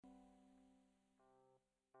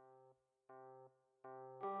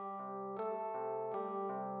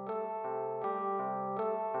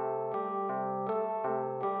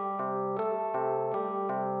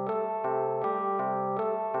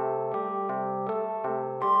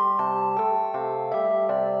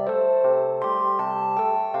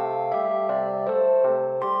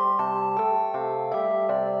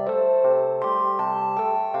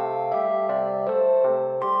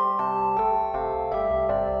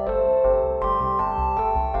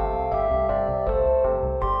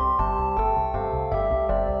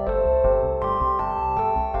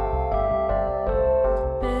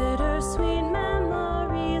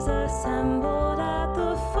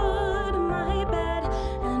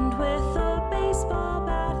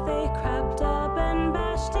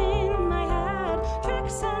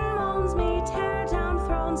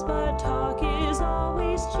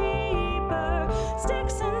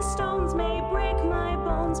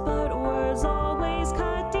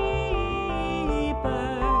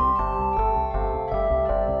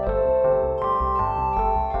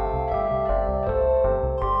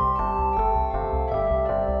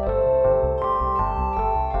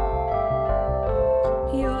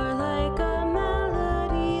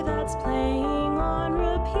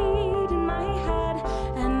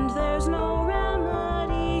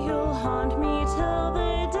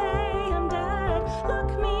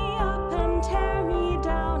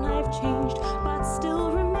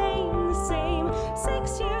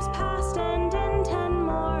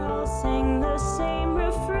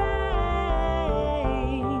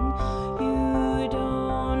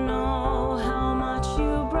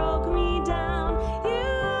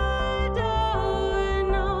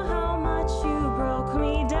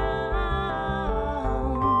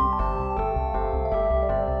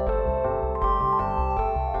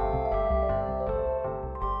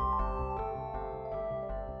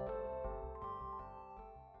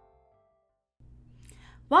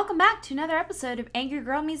Welcome back to another episode of Angry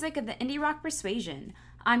Girl Music of the Indie Rock Persuasion.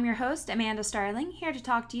 I'm your host, Amanda Starling, here to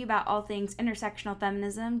talk to you about all things intersectional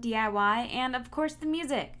feminism, DIY, and of course the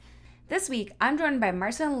music. This week, I'm joined by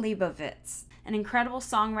Marcelin Leibovitz, an incredible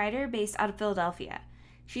songwriter based out of Philadelphia.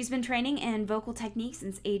 She's been training in vocal technique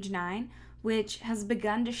since age 9, which has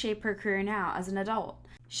begun to shape her career now as an adult.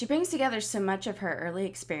 She brings together so much of her early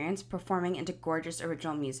experience performing into gorgeous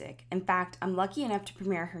original music. In fact, I'm lucky enough to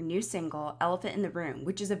premiere her new single, Elephant in the Room,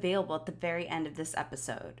 which is available at the very end of this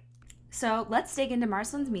episode. So let's dig into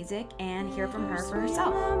Marcelin's music and hear from her for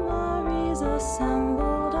herself. Memories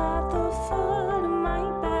assembled at the foot of my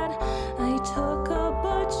bed. I took a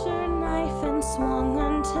butcher knife and swung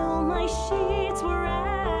until my sheets were red.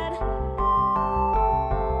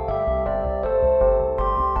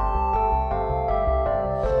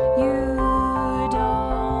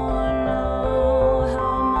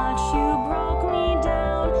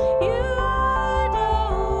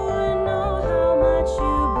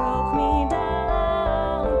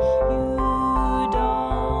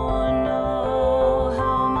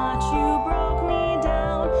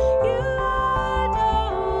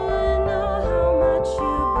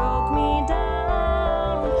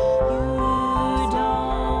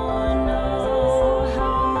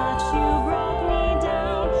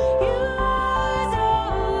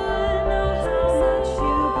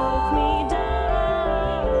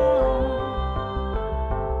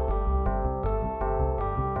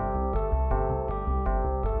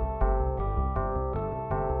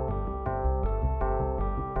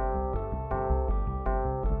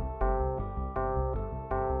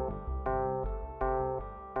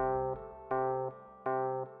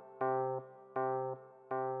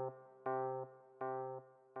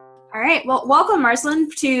 All right. Well, welcome, Marcelin,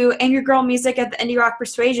 to Angry Girl Music at the Indie Rock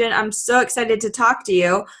Persuasion. I'm so excited to talk to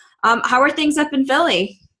you. How are things up in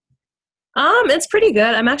Philly? It's pretty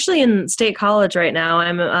good. I'm actually in State College right now.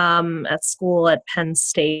 I'm at school at Penn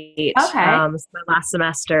State. Okay. It's my last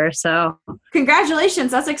semester, so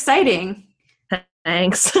Congratulations. That's exciting.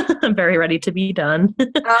 thanks. I'm very ready to be done.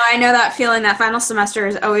 Oh, I know that feeling. That final semester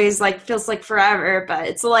is always feels like forever, but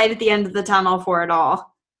it's a light at the end of the tunnel for it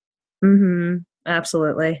all. Mm-hmm.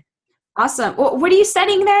 Absolutely. Awesome. Well, what are you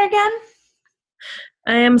studying there again?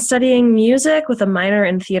 I am studying music with a minor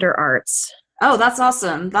in theater arts. Oh, that's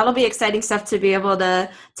awesome. That'll be exciting stuff to be able to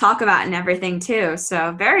talk about and everything too.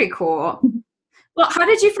 So very cool. Well, how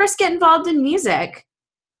did you first get involved in music?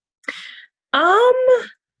 Man,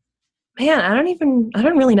 I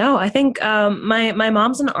don't really know. I think my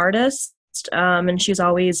mom's an artist, and she's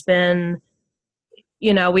always been,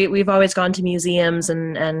 we've always gone to museums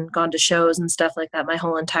and gone to shows and stuff like that my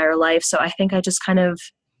whole entire life. So I think I just kind of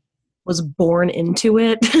was born into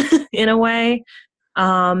it in a way.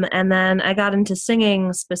 And then I got into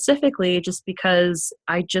singing specifically just because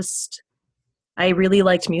I really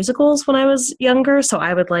liked musicals when I was younger. So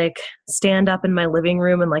I would stand up in my living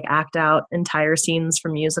room and act out entire scenes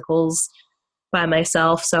from musicals by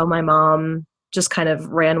myself. So my mom just kind of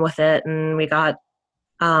ran with it, and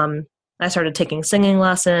I started taking singing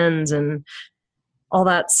lessons and all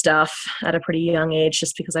that stuff at a pretty young age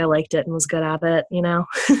just because I liked it and was good at it,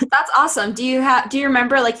 That's awesome. Do you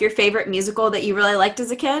remember your favorite musical that you really liked as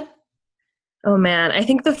a kid? Oh man, I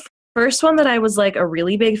think the first one that I was a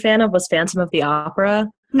really big fan of was Phantom of the Opera.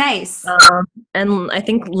 Nice. And I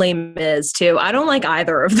think Les Mis too. I don't like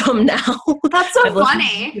either of them now. That's so I've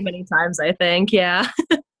funny. too many times, I think. Yeah.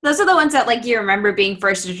 Those are the ones that you remember being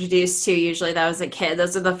first introduced to. Usually that was a kid.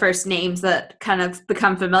 Those are the first names that kind of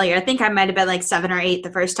become familiar. I think I might have been 7 or 8 the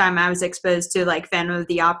first time I was exposed to Phantom of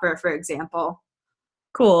the Opera, for example.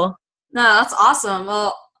 Cool. No, that's awesome.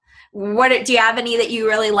 Well, do you have any that you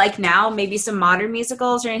really like now? Maybe some modern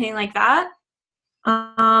musicals or anything like that?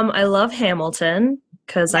 I love Hamilton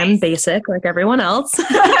because Nice. I'm basic like everyone else.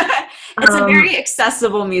 It's a very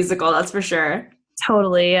accessible musical, that's for sure.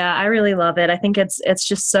 Totally. Yeah, I really love it. I think it's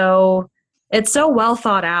just so well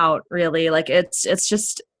thought out, really. It's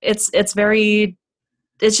just very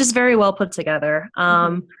well put together.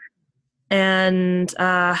 And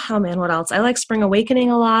oh man, what else? I like Spring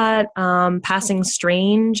Awakening a lot. Passing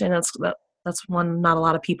Strange, and that's one not a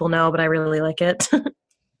lot of people know, but I really like it.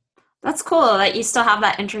 That's cool that you still have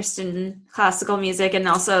that interest in classical music, and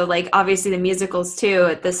also obviously the musicals too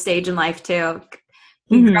at this stage in life too.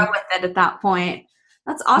 You grow with it at that point.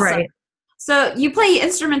 That's awesome. Right. So you play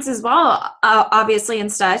instruments as well, obviously,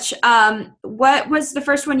 and such. What was the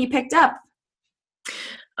first one you picked up?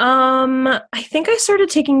 I think I started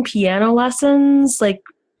taking piano lessons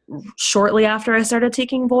shortly after I started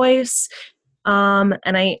taking voice. And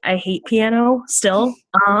I hate piano still.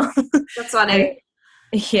 That's funny.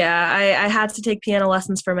 Yeah, I had to take piano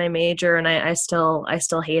lessons for my major, and I still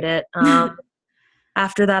hate it.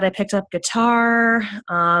 After that, I picked up guitar.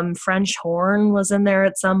 French horn was in there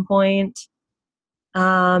at some point.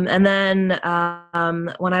 And then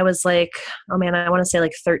when I was like, oh man, I want to say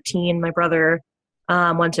like 13, my brother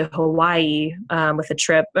went to Hawaii with a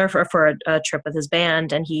trip or for a trip with his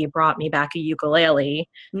band, and he brought me back a ukulele.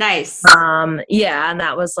 Nice. Yeah, and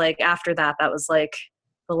that was like after that, that was like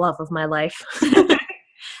the love of my life.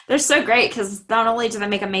 They're so great because not only do they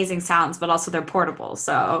make amazing sounds, but also they're portable.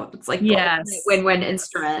 So it's like the ultimate Yes. win-win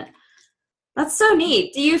instrument. That's so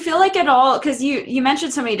neat. Do you feel like at all, because you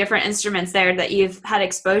mentioned so many different instruments there that you've had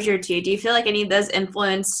exposure to, do you feel like any of those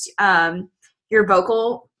influenced your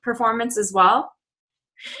vocal performance as well?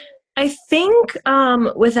 I think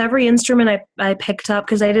with every instrument I picked up,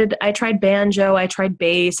 because I tried banjo, I tried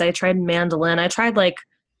bass, I tried mandolin, I tried like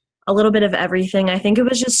a little bit of everything. I think it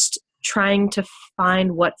was just trying to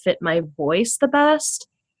find what fit my voice the best,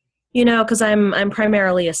 because I'm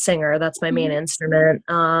primarily a singer. That's my main Mhm.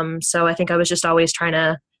 instrument. So I think I was just always trying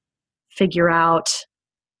to figure out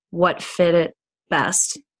what fit it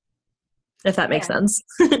best, if that makes Yeah. sense.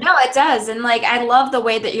 No, it does. And like I love the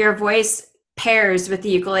way that your voice pairs with the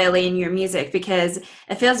ukulele in your music because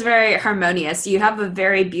it feels very harmonious. You have a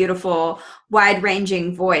very beautiful,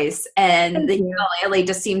 wide-ranging voice, and Thank the you. ukulele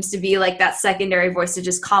just seems to be like that secondary voice that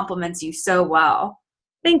just complements you so well.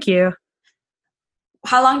 Thank you.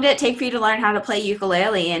 How long did it take for you to learn how to play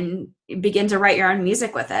ukulele and begin to write your own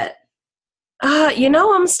music with it?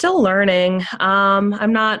 I'm still learning.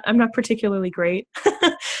 I'm not particularly great.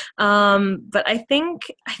 But I think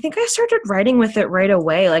I started writing with it right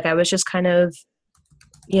away. Like I was just kind of,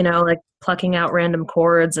 like plucking out random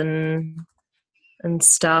chords and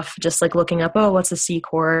stuff, just like looking up, oh, what's a C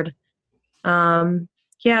chord? Um,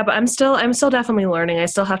 yeah, but I'm still definitely learning. I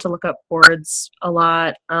still have to look up chords a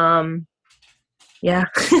lot. Yeah.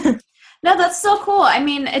 No, that's so cool. I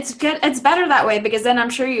mean, it's good. It's better that way because then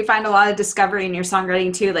I'm sure you find a lot of discovery in your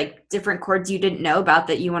songwriting too, like different chords you didn't know about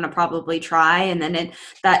that you want to probably try, and then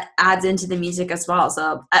that adds into the music as well.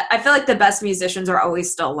 So I feel like the best musicians are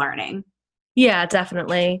always still learning. Yeah,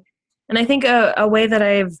 definitely. And I think a way that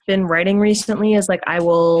I've been writing recently is like I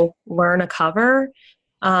will learn a cover.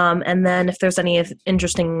 And then if there's any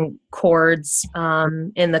interesting chords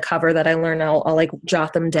in the cover that I learn, I'll like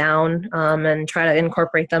jot them down and try to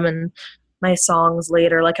incorporate them in my songs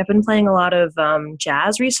later. Like I've been playing a lot of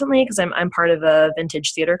jazz recently because I'm part of a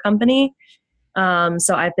vintage theater company.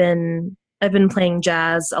 So I've been playing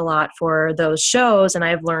jazz a lot for those shows, and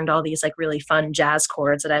I've learned all these like really fun jazz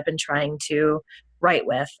chords that I've been trying to write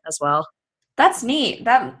with as well. That's neat.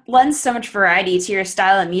 That lends so much variety to your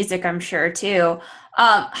style of music, I'm sure, too.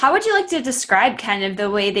 How would you like to describe kind of the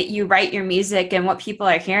way that you write your music and what people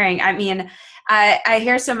are hearing? I mean, I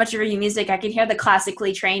hear so much of your music. I can hear the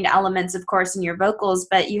classically trained elements, of course, in your vocals,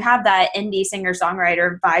 but you have that indie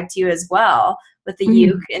singer-songwriter vibe to you as well with the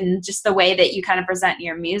uke Mhm. and just the way that you kind of present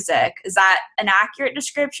your music. Is that an accurate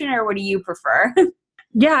description, or what do you prefer?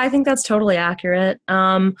 Yeah, I think that's totally accurate.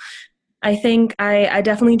 I think I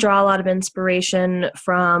definitely draw a lot of inspiration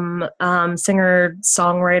from singer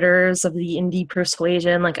songwriters of the indie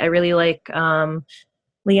persuasion. Like I really like Leanne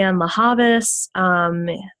LaHavis.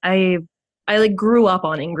 I like grew up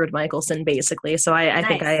on Ingrid Michaelson basically, so I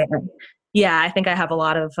think Nice. I have a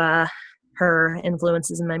lot of her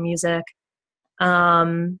influences in my music.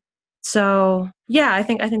 Um, so yeah, I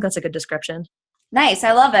think that's a good description. Nice.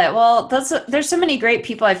 I love it. Well, there's so many great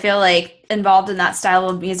people I feel like involved in that style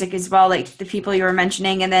of music as well, like the people you were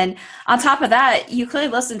mentioning. And then on top of that, you clearly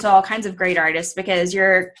listen to all kinds of great artists because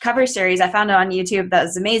your cover series, I found it on YouTube. That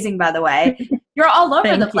was amazing, by the way. You're all over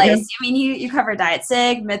the Thank place. you. I mean, you cover Diet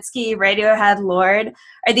Sig, Mitski, Radiohead, Lord.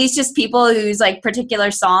 Are these just people whose like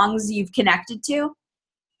particular songs you've connected to?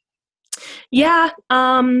 Yeah,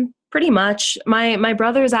 pretty much. My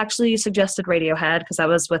brothers actually suggested Radiohead because I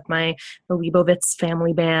was with the Leibovitz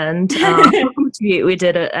family band. Which we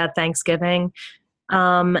did it at Thanksgiving.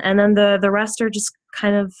 And then the rest are just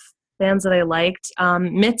kind of bands that I liked.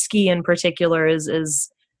 Mitski in particular is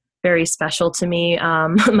very special to me.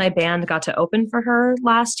 My band got to open for her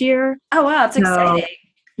last year. Oh wow, it's So exciting.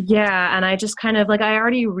 yeah, and I just kind of like I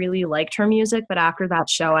already really liked her music, but after that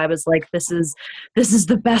show I was like this is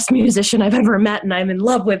the best musician I've ever met and I'm in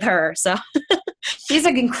love with her. So She's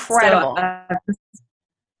like so incredible.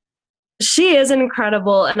 she is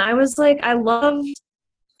incredible, and I was like I loved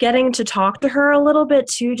getting to talk to her a little bit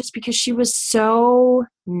too just because she was so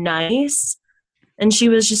nice and she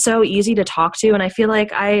was just so easy to talk to, and I feel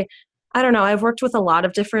like I don't know, I've worked with a lot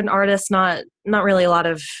of different artists, not really a lot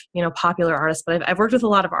of, popular artists, but I've worked with a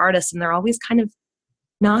lot of artists and they're always kind of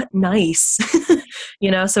not nice.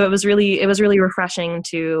 So it was really refreshing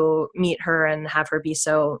to meet her and have her be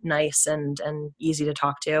so nice and easy to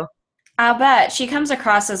talk to. I'll bet she comes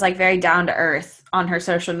across as like very down to earth on her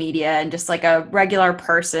social media and just like a regular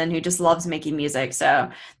person who just loves making music. So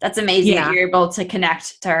that's amazing that Yeah. you're able to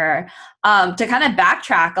connect to her. To kind of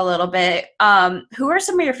backtrack a little bit, who are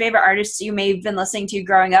some of your favorite artists you may have been listening to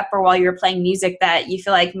growing up or while you were playing music that you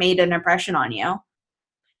feel like made an impression on you?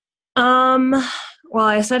 Um, well,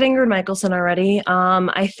 I said Ingrid Michaelson already.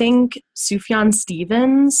 I think Sufjan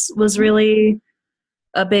Stevens was really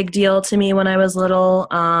a big deal to me when I was little.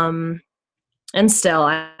 And still,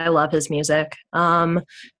 I love his music. I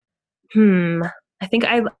think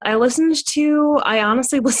I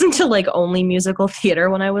honestly listened to like only musical theater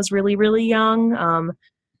when I was really, really young.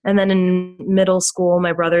 And then in middle school,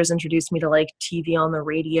 my brothers introduced me to like TV on the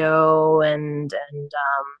radio and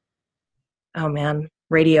oh man,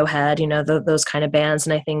 Radiohead, those kind of bands.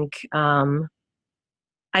 And I think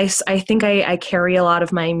I think I carry a lot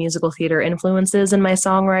of my musical theater influences in my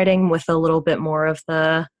songwriting with a little bit more of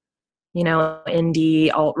the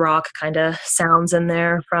indie alt rock kind of sounds in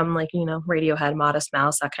there from like, Radiohead, Modest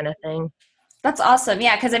Mouse, that kind of thing. That's awesome.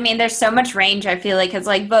 Yeah, because I mean, there's so much range. I feel like because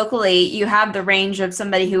like vocally, you have the range of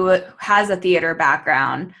somebody who has a theater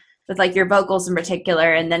background with like your vocals in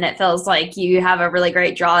particular, and then it feels like you have a really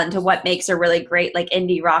great draw into what makes a really great like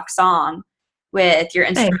indie rock song with your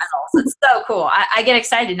Thanks. instrumentals. It's so cool. I get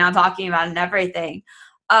excited now talking about it and everything.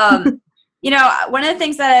 Um, one of the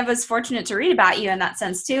things that I was fortunate to read about you in that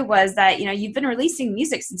sense too was that you've been releasing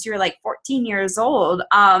music since you were like 14 years old.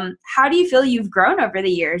 How do you feel you've grown over the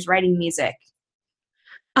years writing music?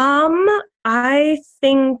 Um, I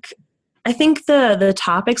think the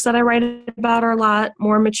topics that I write about are a lot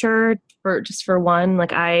more mature for one.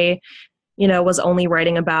 Like I, was only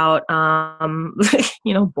writing about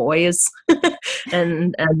boys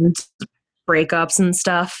and breakups and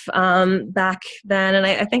stuff back then, and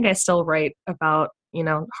I think I still write about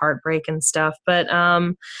heartbreak and stuff, but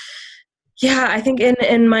yeah, I think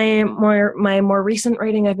in my more recent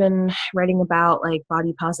writing, I've been writing about like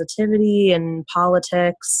body positivity and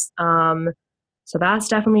politics. So that's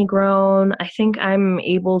definitely grown. I think I'm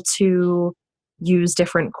able to use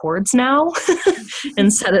different chords now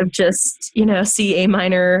instead of just C, A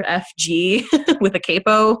minor, F, G with a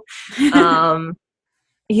capo. Um,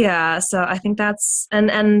 yeah, so I think that's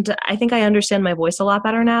and I think I understand my voice a lot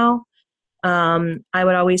better now. I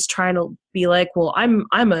would always try to be like, well,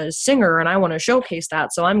 I'm a singer and I want to showcase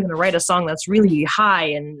that, so I'm going to write a song that's really high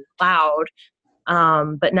and loud.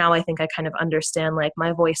 But now I think I kind of understand like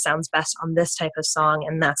my voice sounds best on this type of song,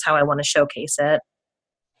 and that's how I want to showcase it.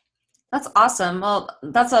 That's awesome. Well,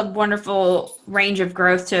 that's a wonderful range of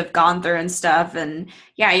growth to have gone through and stuff. And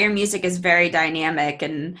yeah, your music is very dynamic,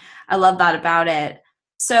 and I love that about it.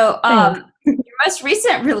 So, Thanks. your most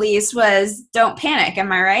recent release was Don't Panic,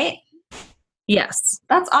 am I right? Yes.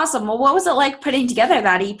 That's awesome. Well, what was it like putting together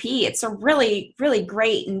that EP? It's a really, really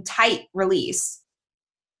great and tight release.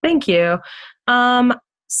 Thank you.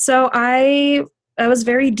 So I was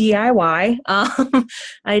very DIY.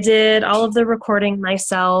 I did all of the recording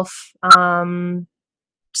myself,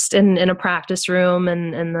 just in a practice room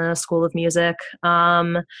and in the School of Music.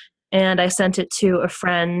 And I sent it to a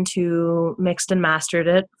friend who mixed and mastered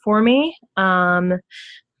it for me.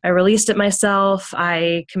 I released it myself.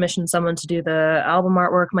 I commissioned someone to do the album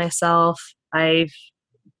artwork myself. I've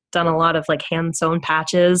done a lot of like hand sewn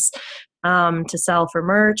patches to sell for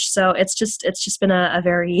merch. So it's just been a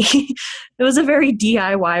very it was a very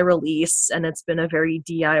DIY release, and it's been a very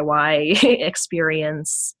DIY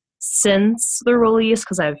experience since the release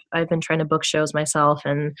because I've been trying to book shows myself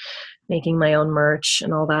and making my own merch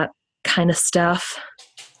and all that kind of stuff.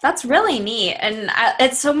 That's really neat. And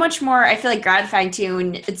it's so much more, I feel like, gratifying too.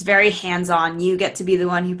 And it's very hands on. You get to be the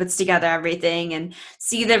one who puts together everything and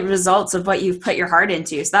see the results of what you've put your heart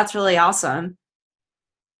into. So that's really awesome.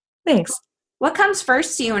 Thanks. What comes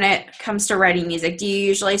first to you when it comes to writing music? Do you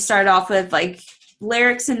usually start off with like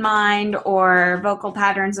lyrics in mind or vocal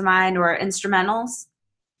patterns in mind or instrumentals?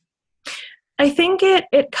 I think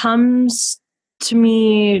it comes to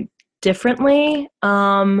me differently.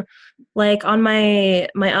 Like on my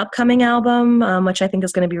upcoming album, which I think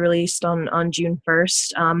is going to be released on June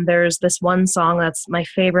 1st. There's this one song that's my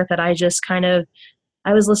favorite that I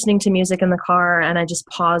was listening to music in the car and I just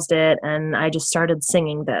paused it and I just started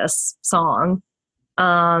singing this song.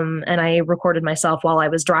 And I recorded myself while I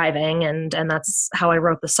was driving, and that's how I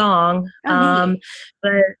wrote the song.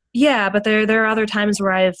 But yeah, but there are other times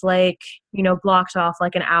where I've like, blocked off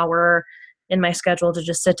like an hour in my schedule to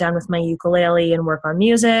just sit down with my ukulele and work on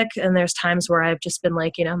music. And there's times where I've just been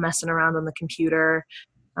like, messing around on the computer,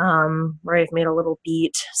 where I've made a little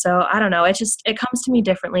beat. So I don't know. It comes to me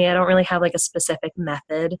differently. I don't really have like a specific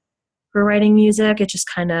method for writing music. It just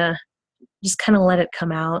kind of let it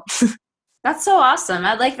come out. That's so awesome.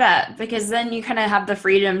 I like that because then you kind of have the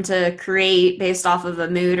freedom to create based off of a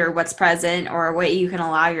mood or what's present or what you can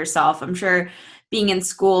allow yourself. I'm sure being in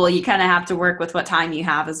school, you kind of have to work with what time you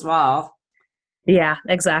have as well. Yeah,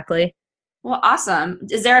 exactly. Well, awesome.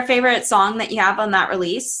 Is there a favorite song that you have on that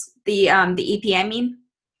release? The EP, I mean?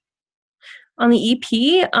 On the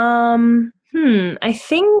EP, I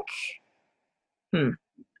think,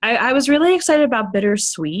 I was really excited about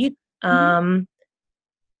Bittersweet. Mhm.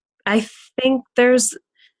 I think there's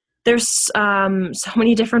so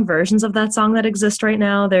many different versions of that song that exist right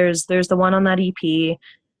now. There's the one on that EP.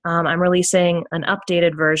 I'm releasing an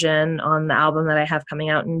updated version on the album that I have coming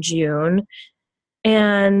out in June.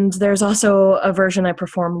 And there's also a version I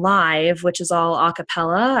perform live, which is all a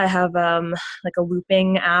cappella. I have like a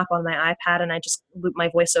looping app on my iPad, and I just loop my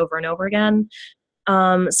voice over and over again.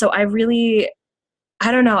 So I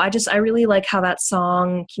don't know. I really like how that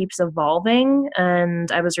song keeps evolving,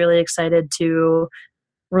 and I was really excited to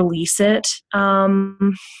release it.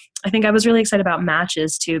 I think I was really excited about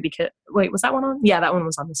Matches too, because wait, was that one on? Yeah, that one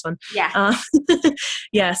was on this one. Yeah.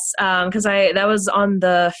 Yes, because that was on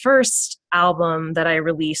the first album that I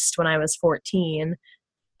released when I was 14,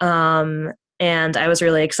 and I was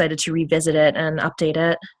really excited to revisit it and update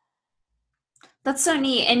it. That's so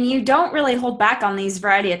neat. And you don't really hold back on these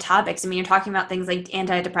variety of topics. I mean, you're talking about things like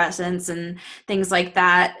antidepressants and things like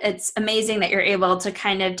that. It's amazing that you're able to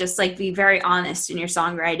kind of just like be very honest in your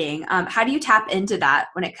songwriting. How do you tap into that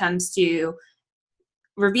when it comes to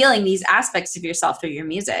revealing these aspects of yourself through your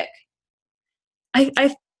music?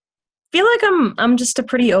 I feel like I'm just a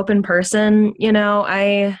pretty open person.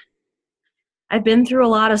 I've been through a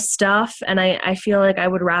lot of stuff, and I feel like I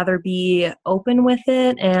would rather be open with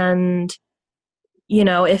it. And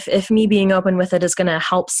if me being open with it is going to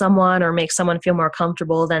help someone or make someone feel more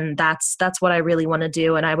comfortable, then that's what I really want to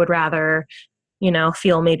do. And I would rather,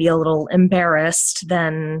 feel maybe a little embarrassed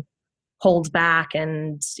than hold back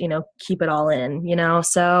and, keep it all in,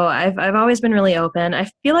 So I've always been really open. I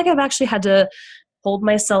feel like I've actually had to hold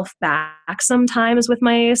myself back sometimes with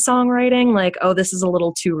my songwriting, like, oh, this is a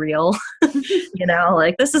little too real.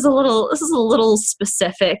 Like this is a little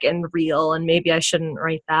specific and real, and maybe I shouldn't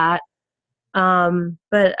write that.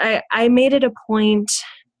 But I made it a point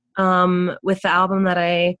with the album that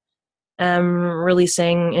I am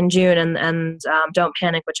releasing in June, and Don't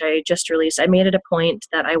Panic, which I just released. I made it a point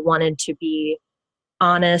that I wanted to be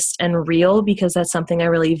honest and real, because that's something I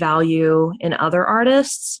really value in other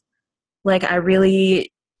artists. Like I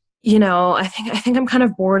really, I think I'm kind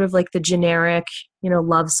of bored of like the generic,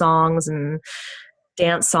 love songs and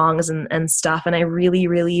dance songs and stuff. And I really,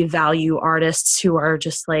 really value artists who are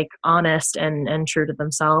just like honest and true to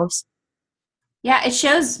themselves. Yeah, it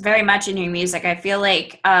shows very much in your music. I feel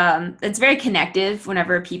like it's very connective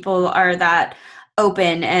whenever people are that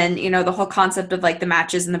open, and the whole concept of like the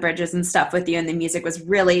matches and the bridges and stuff with you and the music was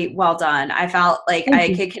really well done. I felt like Thank I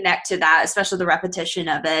you. could connect to that, especially the repetition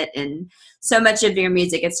of it and so much of your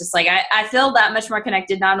music. It's just like I feel that much more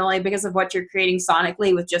connected, not only because of what you're creating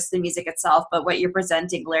sonically with just the music itself, but what you're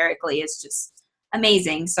presenting lyrically is just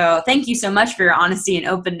amazing. So thank you so much for your honesty and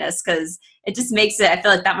openness, because it just makes it, I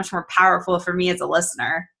feel like, that much more powerful for me as a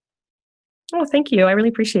listener. Oh, thank you. I really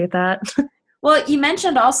appreciate that. Well, you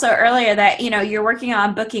mentioned also earlier that, you're working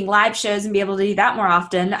on booking live shows and be able to do that more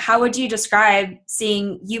often. How would you describe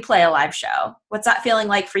seeing you play a live show? What's that feeling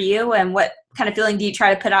like for you, and what kind of feeling do you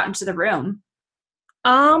try to put out into the room?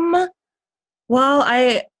 Um, well,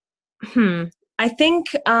 I think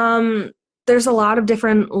there's a lot of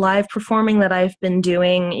different live performing that I've been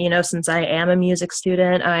doing, since I am a music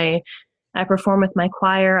student. I perform with my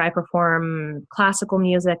choir, I perform classical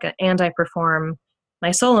music, and I perform my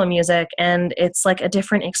solo music, and it's like a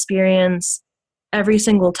different experience every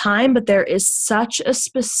single time. But there is such a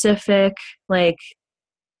specific, like,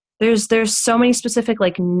 there's so many specific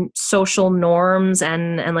like social norms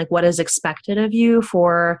and like what is expected of you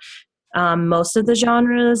for most of the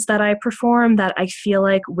genres that I perform, that I feel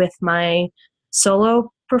like with my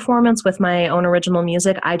solo performance with my own original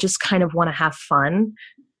music, I just kind of want to have fun.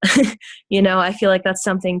 I feel like that's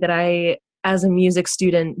something that I, as a music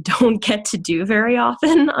student, don't get to do very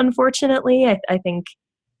often, unfortunately. I think,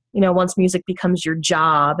 once music becomes your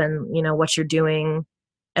job and, what you're doing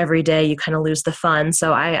every day, you kind of lose the fun.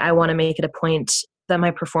 So I want to make it a point that my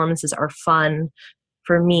performances are fun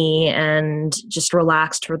for me and just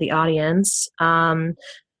relaxed for the audience.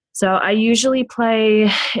 So I usually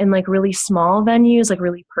play in like really small venues, like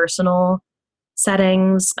really personal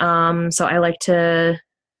settings. So I like to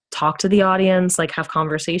talk to the audience, like have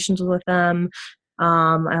conversations with them.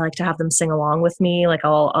 I like to have them sing along with me. Like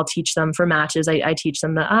I'll teach them for matches. I teach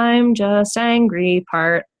them the "I'm just angry"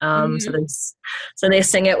 part. Mhm. So they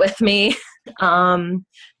sing it with me. Um,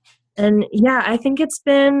 and yeah, I think it's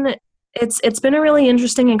been a really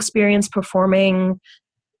interesting experience performing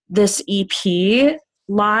this EP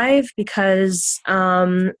live because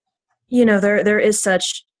there is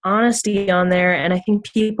such honesty on there, and I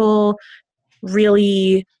think people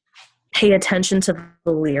really pay attention to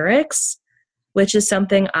the lyrics, which is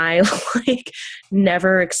something I like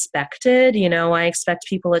never expected. I expect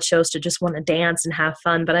people at shows to just want to dance and have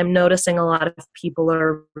fun, but I'm noticing a lot of people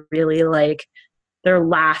are really like they're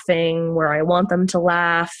laughing where I want them to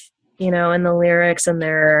laugh, in the lyrics, and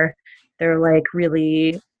they're like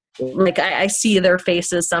really like I see their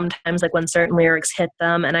faces sometimes like when certain lyrics hit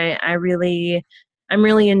them, and I'm really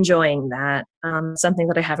enjoying that. Something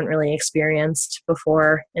that I haven't really experienced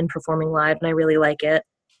before in performing live, and I really like it.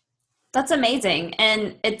 That's amazing.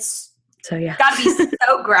 And it's So yeah. got to be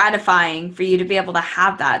so gratifying for you to be able to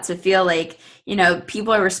have that, to feel like,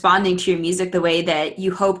 people are responding to your music the way that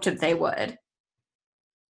you hoped that they would.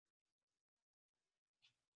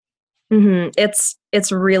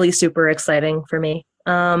 It's really super exciting for me.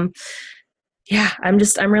 Yeah, I'm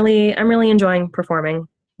really enjoying performing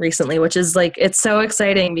recently, which is like it's so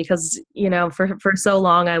exciting because for so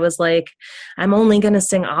long I was like, I'm only going to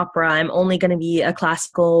sing opera, I'm only going to be a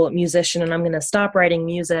classical musician, and I'm going to stop writing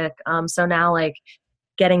music. So now like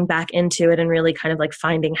getting back into it and really kind of like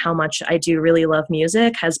finding how much I do really love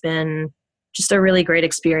music has been just a really great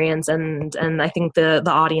experience, and I think the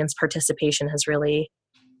audience participation has really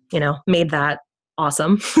made that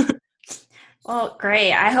awesome. Well,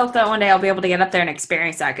 great. I hope that one day I'll be able to get up there and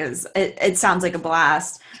experience that, because it sounds like a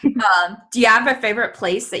blast. Do you have a favorite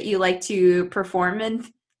place that you like to perform in,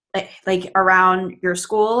 like around your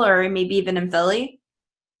school or maybe even in Philly?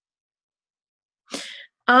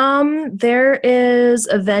 There is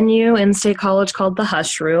a venue in State College called the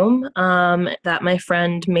Hush Room, that my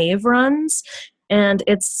friend Maeve runs, and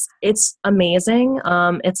it's amazing.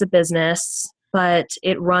 It's a business, but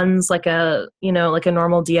it runs like like a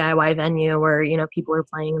normal DIY venue where people are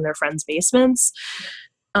playing in their friends' basements.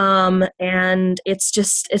 And it's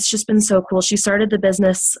just been so cool. She started the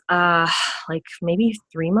business like maybe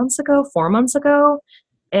 3 months ago, 4 months ago,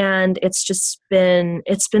 and it's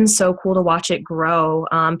been so cool to watch it grow.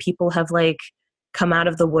 People have like come out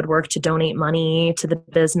of the woodwork to donate money to the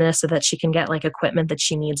business so that she can get like equipment that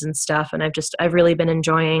she needs and stuff. And I've really been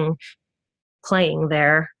enjoying playing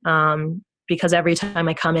there. Because every time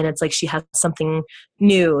I come in, it's like she has something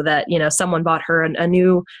new that, someone bought her a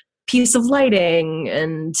new piece of lighting,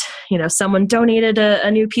 and, someone donated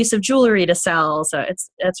a new piece of jewelry to sell. So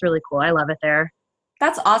it's really cool. I love it there.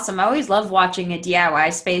 That's awesome. I always love watching a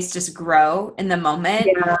DIY space just grow in the moment.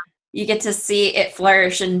 Yeah. You get to see it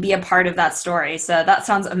flourish and be a part of that story. So that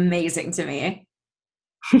sounds amazing to me.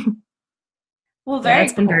 Well, Yeah, very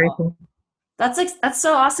it's been very cool. cool. That's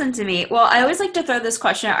so awesome to me. Well, I always like to throw this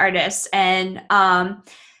question at artists, and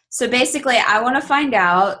so basically, I want to find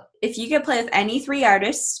out if you could play with any three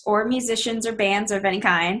artists or musicians or bands of any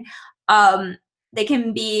kind. Um, they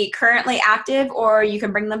can be currently active, or you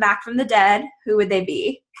can bring them back from the dead. Who would they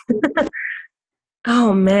be?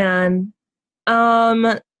 Oh man.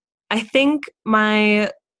 I think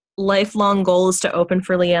my lifelong goal is to open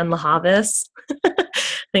for Leanne LaHavis. I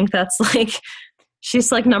think that's like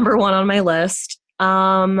she's like number one on my list.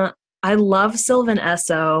 I love Sylvan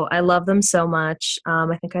Esso. I love them so much.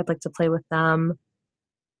 I think I'd like to play with them.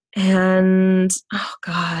 And oh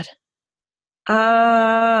god.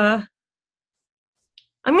 Uh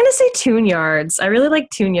I'm gonna say Tune Yards. I really like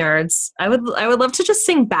Tune Yards. I would love to just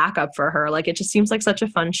sing backup for her. Like it just seems like such a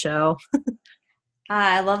fun show.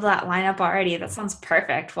 I love that lineup already. That sounds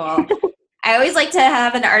perfect. Well, I always like to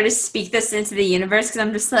have an artist speak this into the universe, because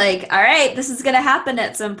I'm just like, all right, this is going to happen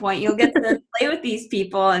at some point. You'll get to play with these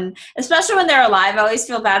people. And especially when they're alive, I always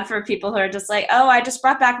feel bad for people who are just like, oh, I just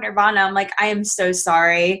brought back Nirvana. I'm like, I am so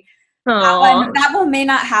sorry. Oh, That one may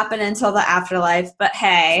not happen until the afterlife, but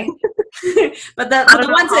hey. but I don't the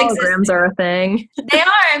know if ones that exist, holograms are a thing. they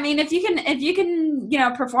are. I mean, if you can,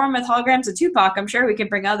 perform with holograms of Tupac, I'm sure we can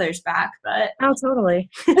bring others back. But Oh, totally.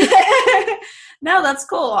 no, that's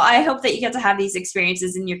cool. I hope that you get to have these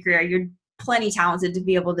experiences in your career. You're plenty talented to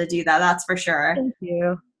be able to do that. That's for sure. Thank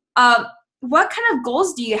you. Um, what kind of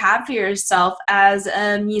goals do you have for yourself as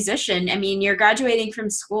a musician? I mean, you're graduating from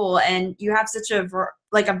school and you have such a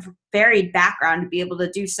varied background to be able to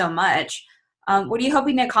do so much. What are you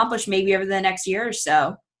hoping to accomplish maybe over the next year or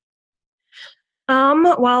so?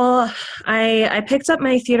 Well, I picked up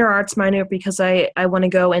my theater arts minor because I want to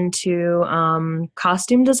go into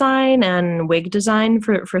costume design and wig design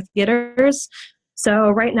for theaters. So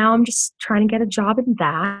right now I'm just trying to get a job in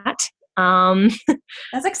that. Um,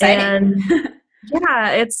 That's exciting. and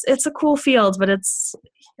yeah, it's a cool field, but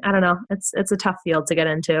I don't know, it's a tough field to get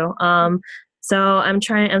into. So I'm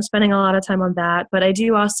spending a lot of time on that, but I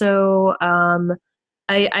do also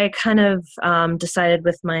I kind of decided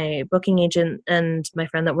with my booking agent and my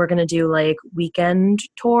friend that we're going to do like weekend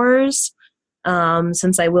tours.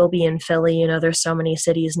 Since I will be in Philly, there's so many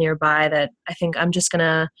cities nearby that I think I'm just going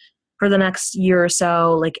to, for the next year or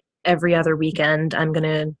so, like every other weekend, I'm going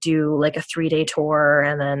to do like a 3-day tour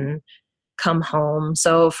and then come home.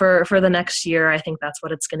 So for the next year, I think that's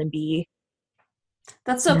what it's going to be.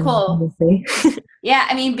 That's so And cool. we'll see. Yeah,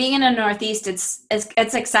 I mean, being in the Northeast, it's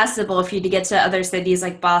accessible for you to get to other cities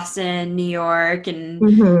like Boston, New York, and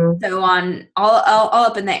hmm so on, all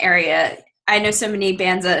up in the area. I know so many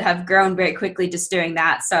bands that have grown very quickly just doing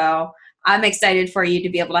that. So I'm excited for you to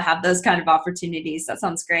be able to have those kind of opportunities. That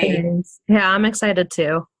sounds great. Thanks. Yeah, I'm excited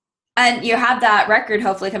too. And you have that record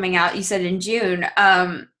hopefully coming out, you said in June.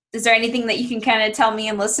 Is there anything that you can kind of tell me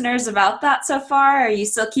and listeners about that so far? Or are you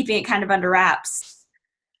still keeping it kind of under wraps?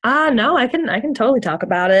 No, I can totally talk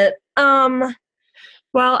about it. Well,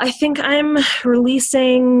 I think I'm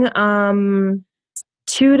releasing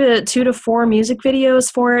 2 to 4 music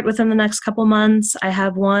videos for it within the next couple months. I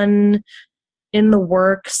have one in the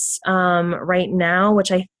works right now,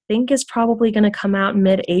 which I think is probably going to come out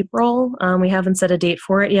mid-April. We haven't set a date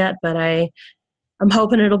for it yet, but I'm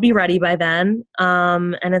hoping it'll be ready by then.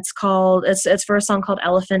 And it's for a song called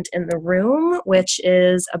Elephant in the Room, which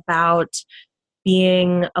is about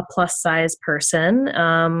being a plus size person,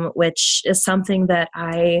 which is something that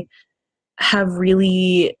I have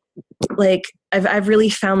really I've really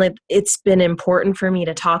found that it's been important for me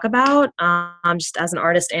to talk about, just as an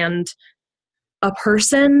artist and a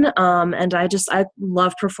person. And I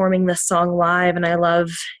love performing this song live, and I love,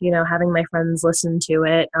 having my friends listen to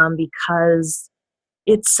it, because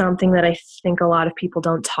it's something that I think a lot of people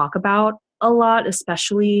don't talk about a lot,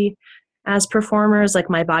 especially as performers. Like,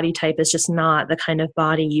 my body type is just not the kind of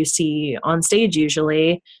body you see on stage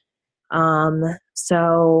usually.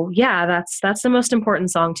 So yeah, that's the most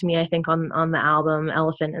important song to me, I think, on the album,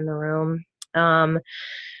 Elephant in the Room.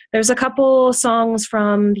 There's a couple songs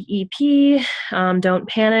from the EP, Don't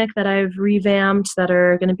Panic, that I've revamped that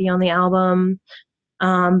are going to be on the album.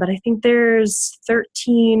 But I think there's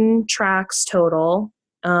 13 tracks total.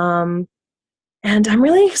 And I'm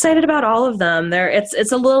really excited about all of them. This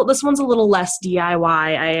one's a little less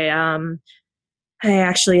DIY. I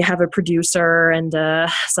actually have a producer and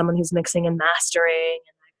someone who's mixing and mastering,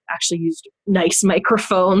 and I've actually used nice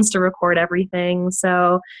microphones to record everything.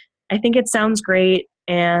 So I think it sounds great,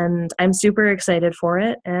 and I'm super excited for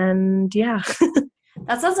it. And yeah.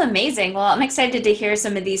 That sounds amazing. Well, I'm excited to hear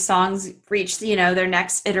some of these songs reach, their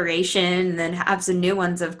next iteration and then have some new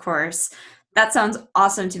ones, of course. That sounds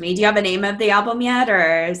awesome to me. Do you have a name of the album yet,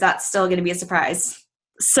 or is that still going to be a surprise?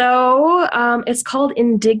 So it's called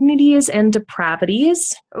Indignities and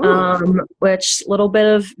Depravities, which, little bit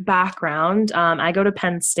of background. I go to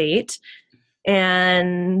Penn State,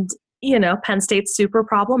 and, Penn State's super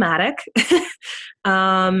problematic.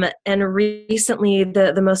 And recently,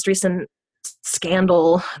 the most recent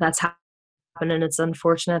scandal that's happened, and it's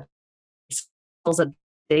unfortunate, a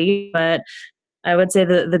date, but I would say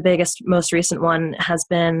the biggest, most recent one has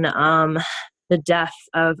been the death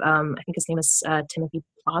of, I think his name is Timothy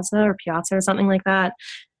Piazza or something like that.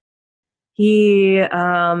 He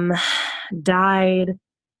died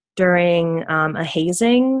during a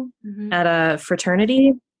hazing at a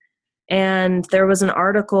fraternity. And there was an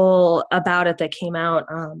article about it that came out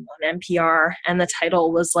on NPR, and the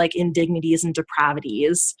title was like Indignities and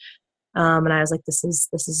Depravities. And I was like, this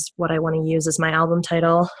is what I want to use as my album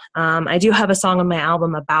title. I do have a song on my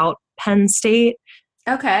album about Penn State.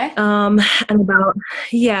 Okay. And about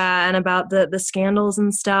the scandals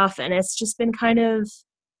and stuff. And it's just been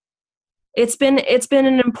it's been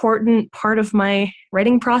an important part of my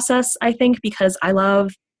writing process, I think, because I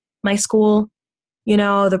love my school.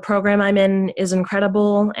 The program I'm in is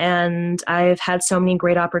incredible, and I've had so many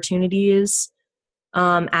great opportunities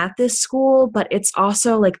at this school, but it's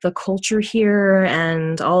also like the culture here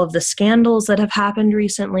and all of the scandals that have happened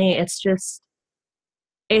recently. It's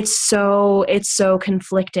so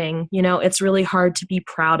conflicting. It's really hard to be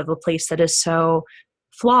proud of a place that is so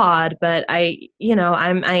flawed, but I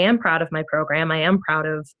am proud of my program. I am proud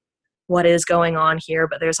of what is going on here,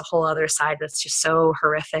 but there's a whole other side that's just so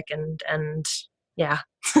horrific and yeah.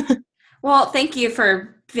 Well, thank you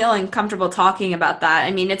for feeling comfortable talking about that.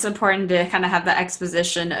 I mean, it's important to kind of have the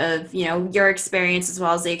exposition of, your experience as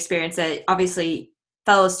well as the experience that obviously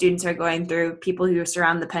fellow students are going through, people who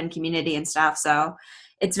surround the Penn community and stuff. So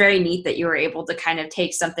it's very neat that you were able to kind of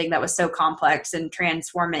take something that was so complex and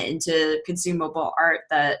transform it into consumable art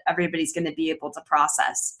that everybody's going to be able to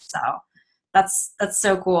process. So that's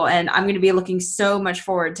so cool. And I'm going to be looking so much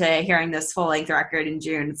forward to hearing this full length record in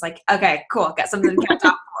June. It's like, okay, cool. Got something to count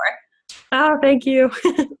out for. Oh, thank you.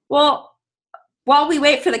 Well, while we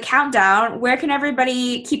wait for the countdown, where can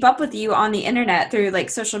everybody keep up with you on the internet through like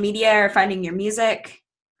social media or finding your music?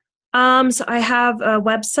 So I have a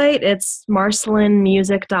website. It's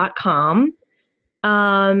marcelinmusic.com.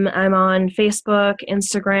 I'm on Facebook,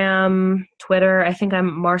 Instagram, Twitter. I think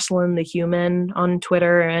I'm Marcelin the Human on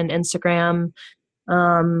Twitter and Instagram.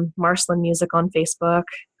 Marcelin Music on Facebook.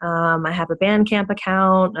 I have a Bandcamp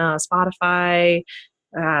account, Spotify,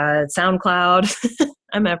 SoundCloud.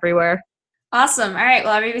 I'm everywhere. Awesome. All right.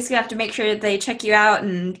 Well, everybody's going to have to make sure that they check you out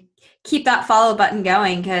and keep that follow button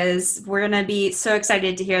going because we're going to be so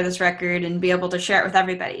excited to hear this record and be able to share it with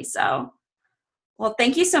everybody. So, well,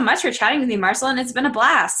 thank you so much for chatting with me, Marcelin. It's been a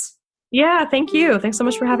blast. Yeah, thank you. Thanks so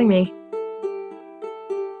much for having me.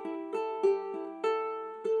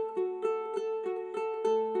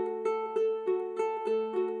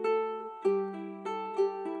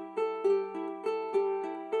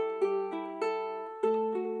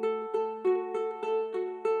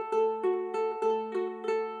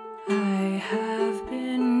 I have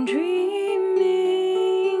been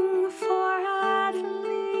dreaming for at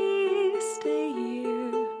least a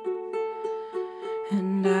year,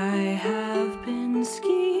 and I have been scheming,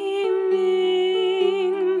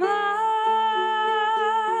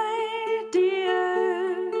 my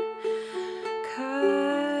dear,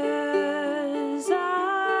 'cause I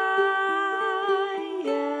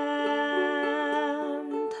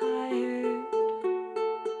am tired,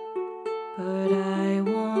 but I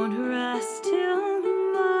won't rest till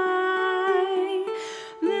my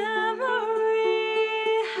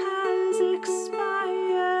memory has expired.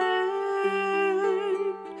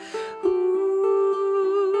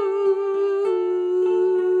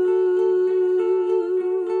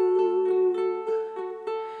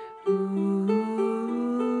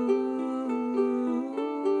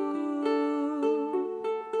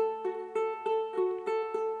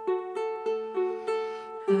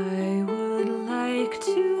 I would like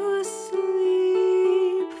to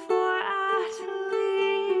sleep for at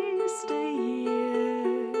least a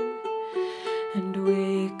year and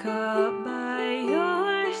wake up by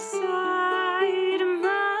your side, my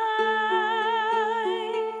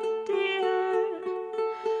dear,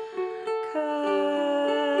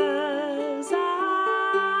 'cause I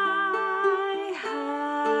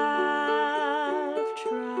have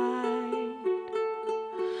tried.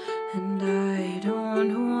 And I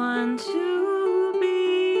don't want to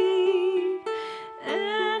be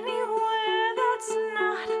anywhere that's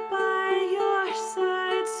not by your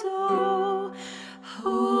side. So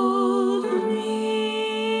hold me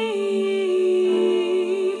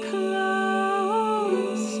closer.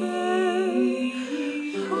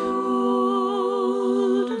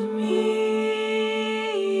 Hold me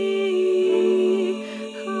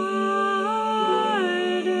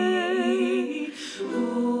harder.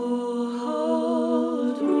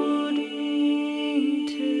 Hold me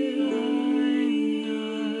till I'm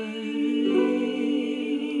not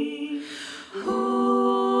real.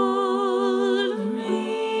 Hold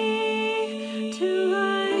me till I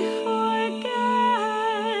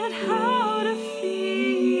forget how to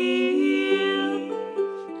feel.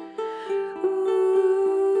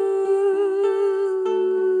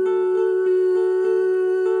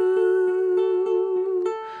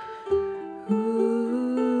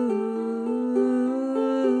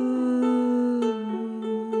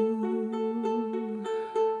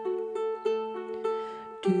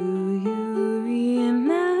 Do you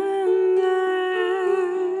remember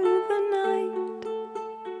the night?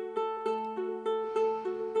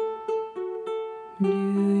 Do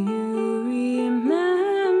you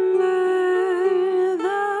remember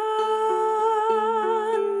the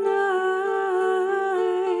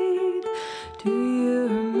night? Do you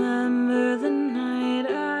remember the night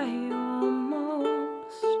I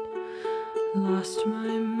almost lost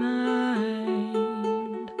my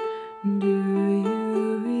mind? Do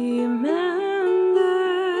you remember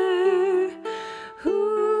who?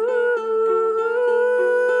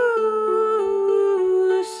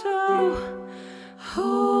 So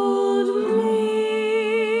hold me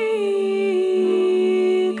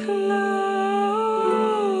close.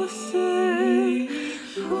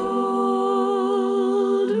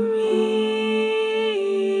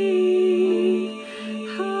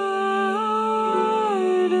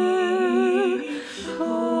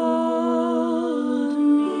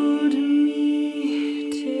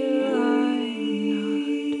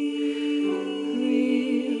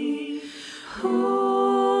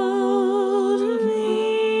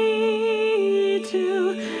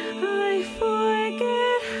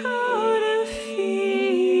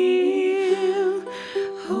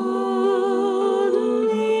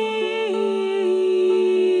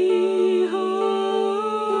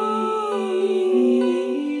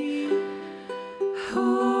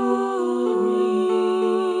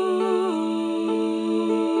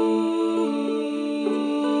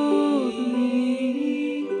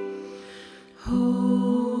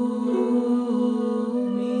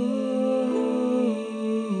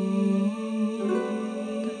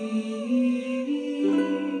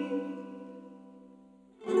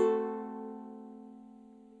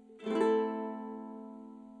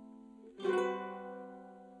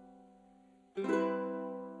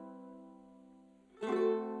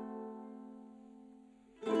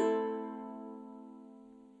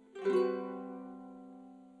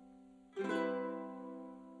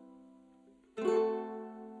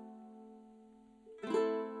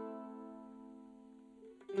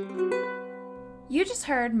 You just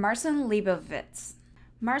heard Marcelin Leibovitz.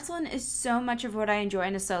 Marcelin is so much of what I enjoy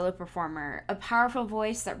in a solo performer, a powerful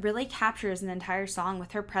voice that really captures an entire song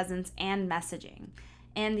with her presence and messaging.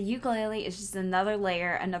 And the ukulele is just another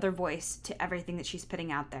layer, another voice to everything that she's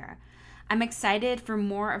putting out there. I'm excited for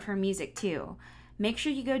more of her music too. Make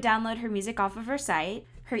sure you go download her music off of her site.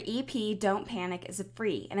 Her EP, Don't Panic, is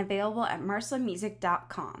free and available at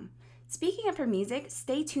marcelinmusic.com. Speaking of her music,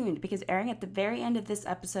 stay tuned because airing at the very end of this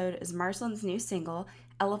episode is Marcelin's new single,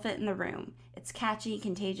 Elephant in the Room. It's catchy,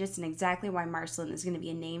 contagious, and exactly why Marcelin is going to be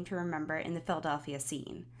a name to remember in the Philadelphia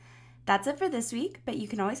scene. That's it for this week, but you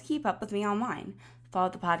can always keep up with me online. Follow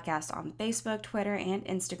the podcast on Facebook, Twitter, and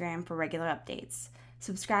Instagram for regular updates.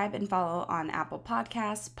 Subscribe and follow on Apple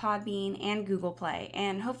Podcasts, Podbean, and Google Play,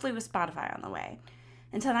 and hopefully with Spotify on the way.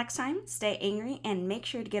 Until next time, stay angry and make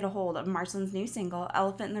sure to get a hold of Marcelin's new single,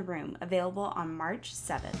 Elephant in the Room, available on March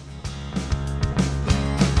 7th.